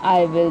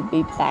 I will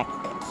be back.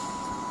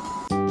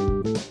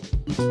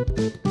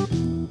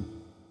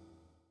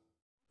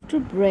 After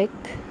break,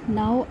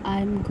 now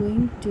I'm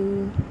going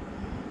to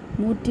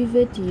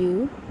motivate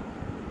you.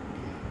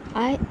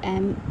 I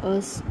am a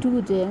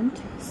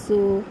student,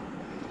 so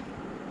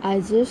I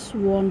just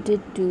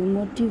wanted to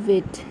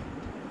motivate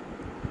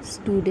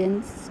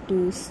students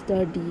to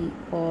study,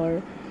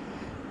 or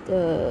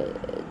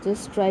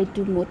just try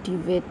to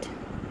motivate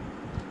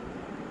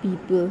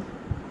people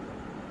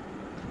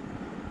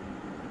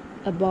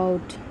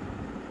about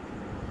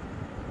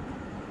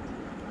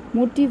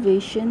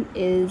motivation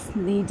is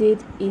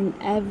needed in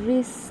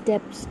every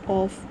steps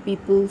of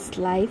people's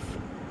life.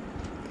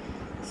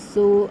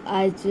 So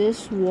I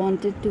just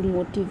wanted to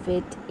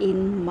motivate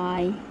in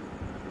my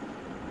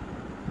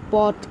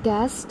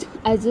podcast.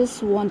 I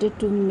just wanted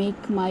to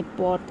make my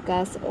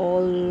podcast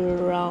all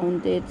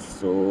rounded.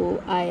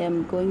 So I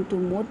am going to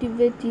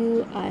motivate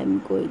you. I am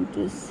going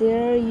to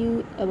share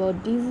you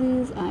about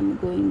disease. I am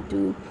going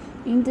to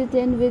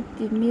entertain with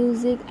the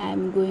music. I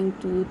am going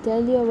to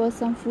tell you about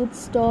some food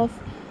stuff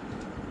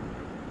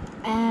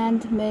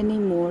and many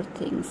more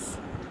things.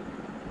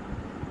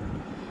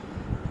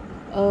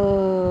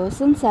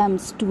 Since I'm a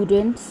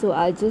student, so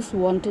I just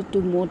wanted to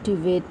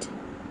motivate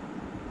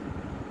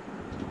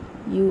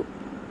you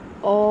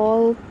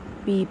all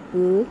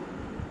people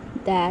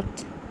that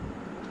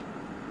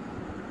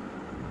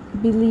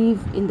believe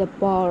in the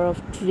power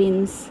of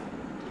dreams.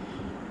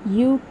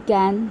 You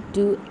can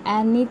do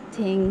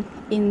anything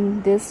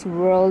in this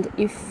world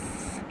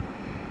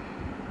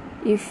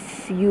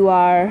if you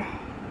are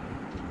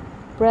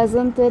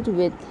presented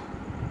with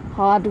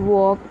hard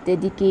work,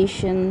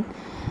 dedication,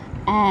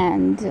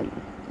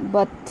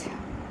 but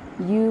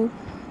you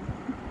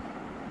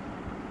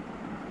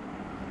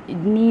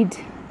need,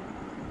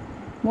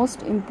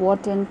 most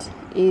important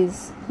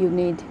is you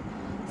need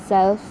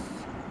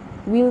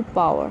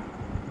willpower,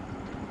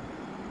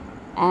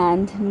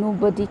 and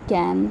nobody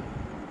can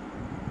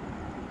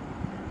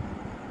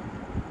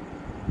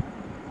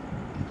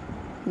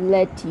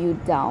let you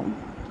down.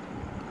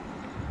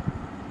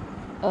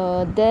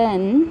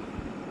 Then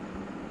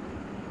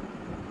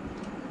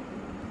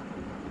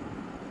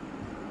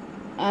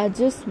I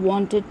just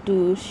wanted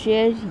to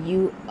share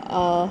you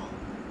a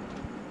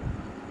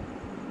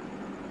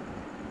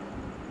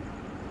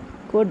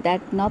quote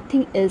that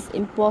nothing is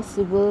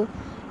impossible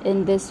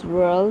in this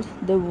world.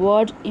 The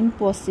word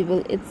impossible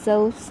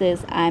itself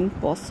says I am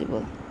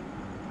possible.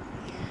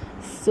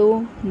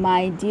 So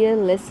my dear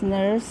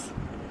listeners,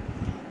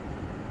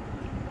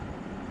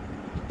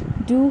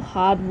 do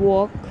hard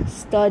work,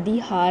 study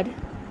hard.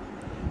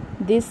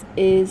 This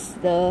is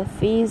the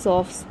phase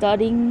of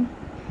studying.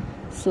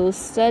 So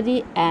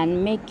study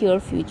and make your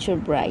future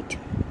bright.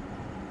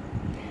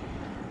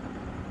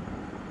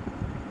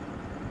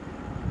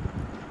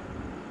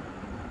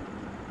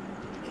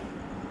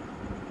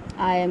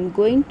 I am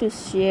going to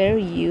share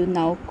you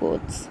now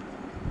quotes.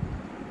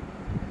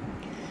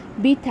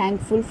 Be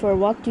thankful for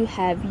what you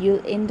have,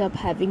 you'll end up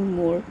having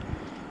more.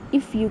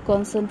 If you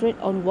concentrate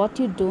on what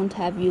you don't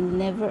have, you'll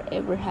never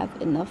ever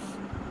have enough.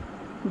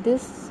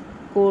 This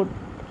quote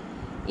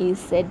is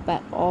said by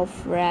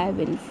Oprah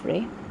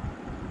Winfrey.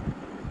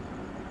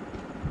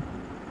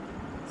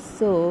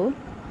 So,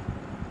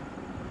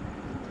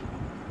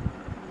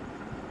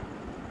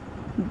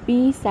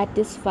 be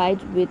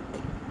satisfied with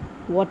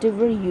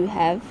whatever you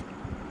have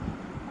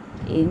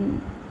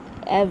in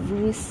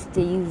every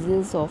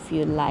stages of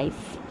your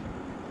life.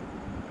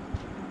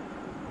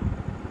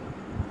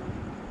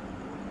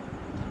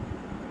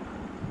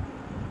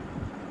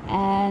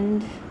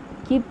 And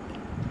keep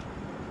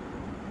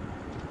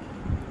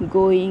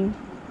going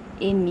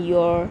in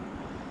your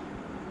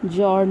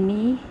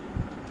journey.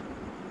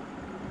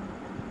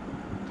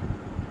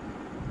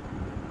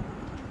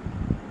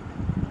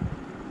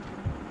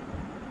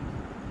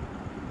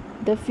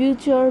 The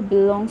future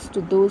belongs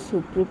to those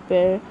who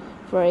prepare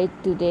for it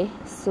today.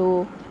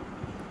 So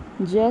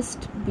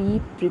just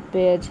be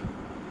prepared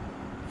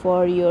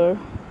for your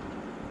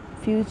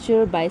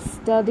future by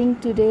studying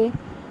today.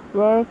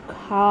 Work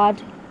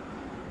hard.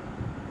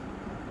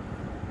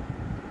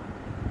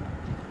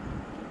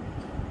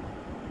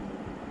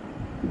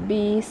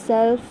 Be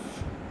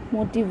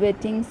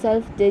self-motivating,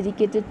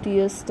 self-dedicated to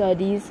your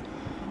studies,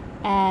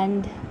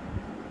 and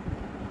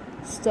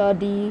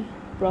study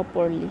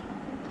properly.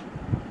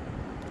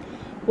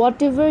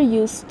 Whatever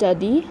you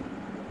study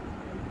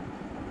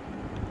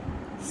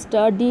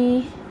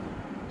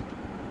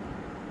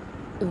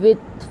with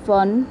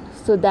fun,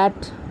 so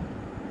that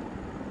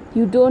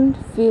you don't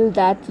feel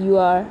that you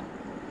are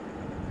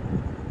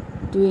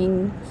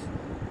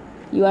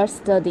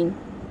studying.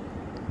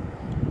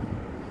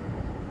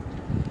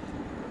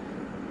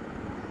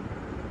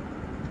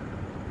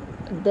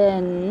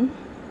 Then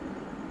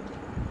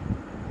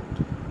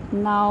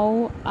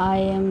now I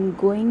am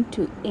going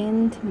to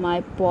end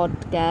my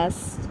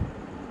podcast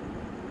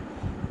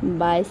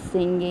by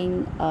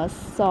singing a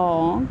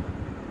song.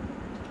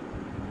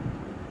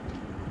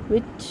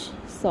 Which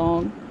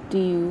song do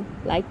you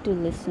like to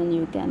listen?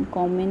 You can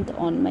comment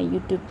on my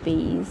YouTube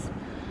page.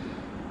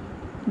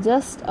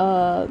 Just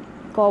a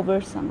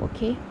cover song,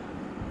 okay?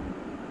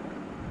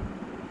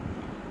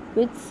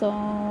 Which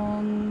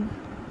song?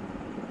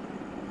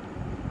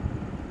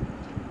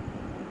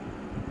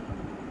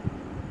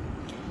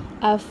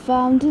 I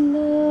found a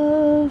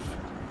love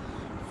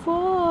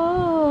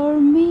for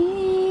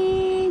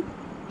me,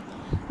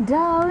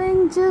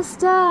 darling,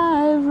 just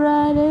dive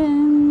right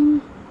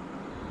in,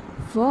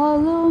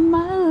 follow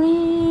my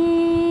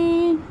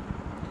lead.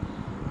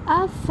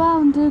 I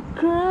found a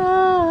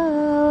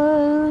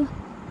girl,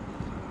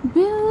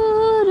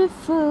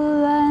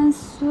 beautiful and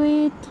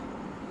sweet.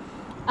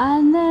 I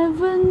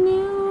never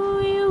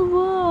knew you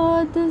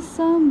were the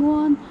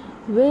someone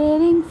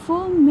waiting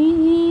for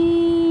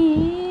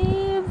me.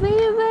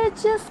 We were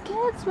just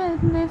kids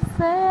when we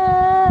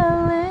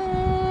fell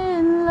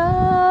in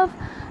love,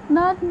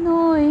 not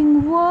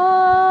knowing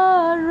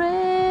what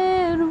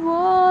it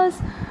was.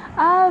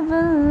 I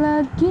will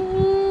not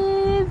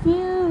give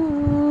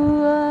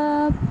you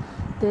up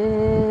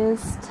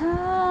this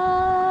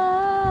time,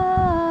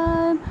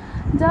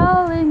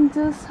 darling,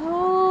 just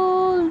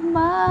hold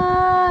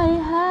my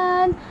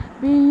hand.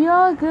 Be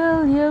your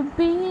girl, you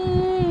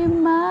be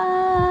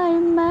my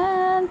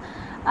man.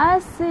 I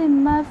see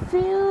my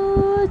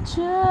future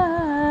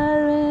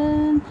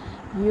in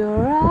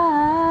your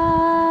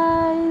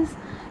eyes.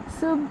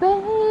 So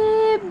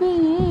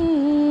baby,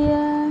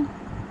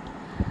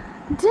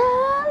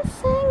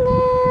 dancing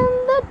in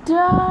the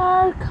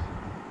dark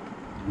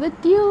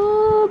with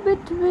you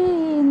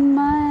between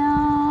my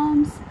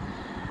arms,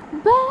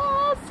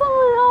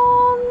 barefoot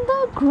on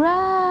the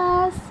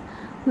grass,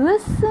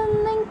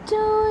 listening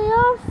to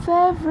your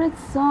favorite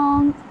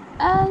song,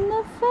 and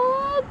a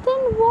faith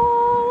in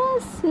what I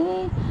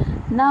see.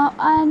 Now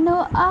I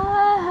know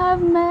I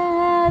have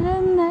met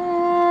an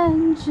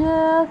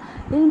angel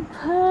in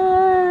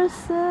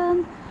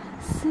person.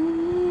 She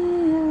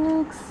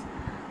looks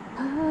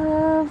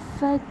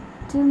perfect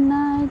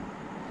tonight.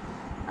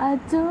 I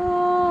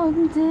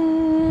don't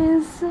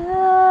deserve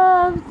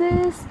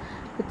this,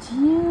 but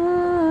you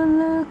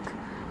look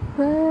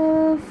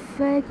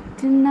perfect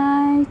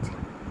tonight.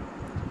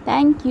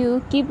 Thank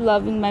you. Keep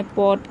loving my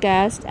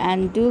podcast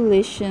and do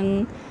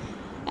listen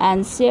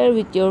and share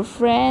with your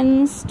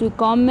friends, to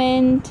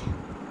comment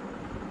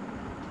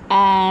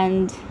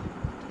and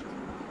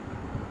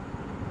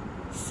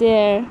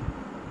share.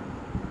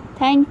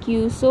 Thank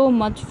you so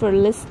much for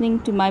listening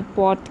to my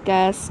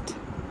podcast.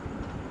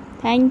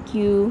 Thank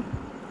you.